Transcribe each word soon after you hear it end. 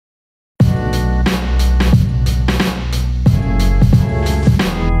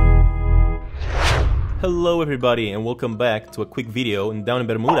Hello everybody and welcome back to a quick video down in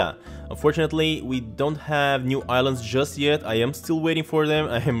Bermuda. Unfortunately, we don't have new islands just yet. I am still waiting for them.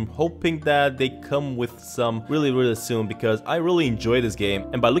 I am hoping that they come with some really soon because I really enjoy this game.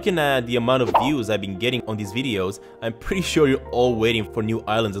 And by looking at the amount of views I've been getting on these videos, I'm pretty sure you're all waiting for new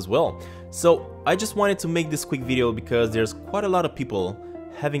islands as well. So I just wanted to make this quick video because there's quite a lot of people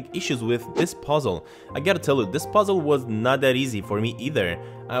having issues with this puzzle. I gotta tell you, this puzzle was not that easy for me either.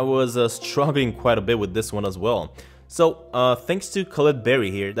 I was struggling quite a bit with this one as well. So thanks to Colette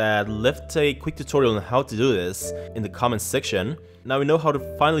Berry here that left a quick tutorial on how to do this in the comments section. Now we know how to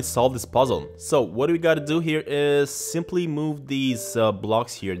finally solve this puzzle. So what we gotta do here is simply move these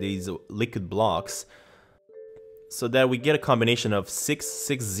blocks here, these liquid blocks, so that we get a combination of 6,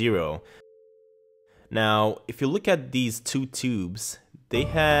 6, 0. Now if you look at these two tubes, they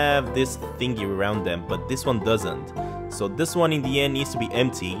have this thingy around them, but this one doesn't. So this one in the end needs to be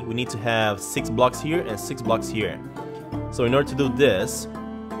empty. We need to have 6 blocks here and 6 blocks here. So in order to do this,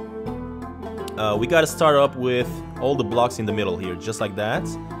 we gotta start up with all the blocks in the middle here, just like that.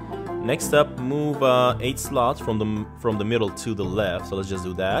 Next up, move 8 slots from the middle to the left. So let's just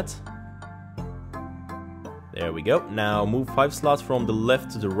do that. There we go. Now move 5 slots from the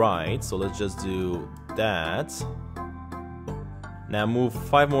left to the right. So let's just do that. Now move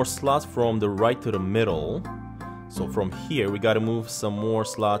 5 more slots from the right to the middle. So from here we gotta move some more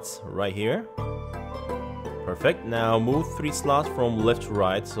slots right here. Perfect. Now move 3 slots from left to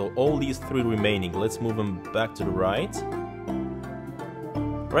right. So all these 3 remaining, let's move them back to the right.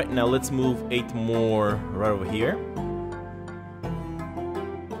 Right, now let's move 8 more right over here.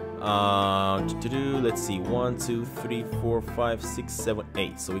 Let's see, 1, 2, 3, 4, 5, 6, 7,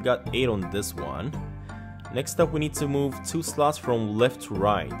 8. So we got 8 on this one. Next up, we need to move 2 slots from left to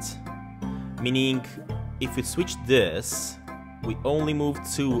right. Meaning, if we switch this, we only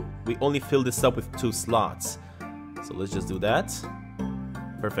fill this up with 2 slots. So let's just do that.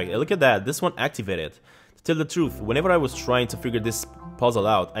 Perfect. And look at that, this one activated. To tell the truth, whenever I was trying to figure this puzzle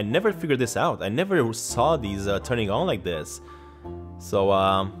out, I never figured this out. I never saw these turning on like this. So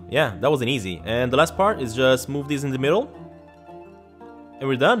yeah, that wasn't easy. And the last part is just move these in the middle. And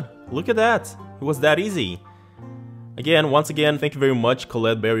we're done. Look at that. It was that easy. Once again, thank you very much,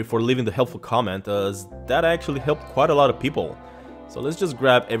 Colette Berry, for leaving the helpful comment, as that actually helped quite a lot of people. So let's just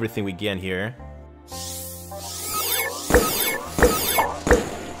grab everything we can here.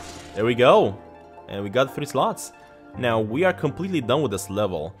 There we go. And we got 3 slots. Now we are completely done with this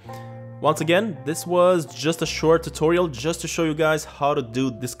level. Once again, this was just a short tutorial just to show you guys how to do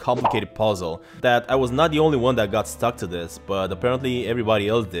this complicated puzzle. That I was not the only one that got stuck to this, but apparently everybody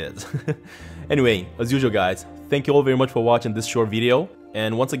else did. Anyway, as usual guys, thank you all very much for watching this short video.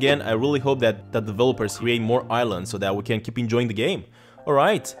 And once again, I really hope that the developers create more islands so that we can keep enjoying the game.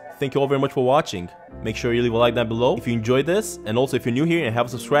 Alright, thank you all very much for watching. Make sure you leave a like down below if you enjoyed this, and also if you're new here and haven't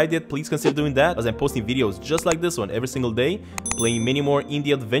subscribed yet, please consider doing that, as I'm posting videos just like this one every single day, playing many more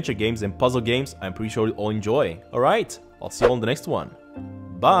indie adventure games and puzzle games I'm pretty sure you'll all enjoy. Alright, I'll see you all in the next one.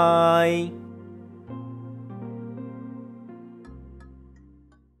 Bye!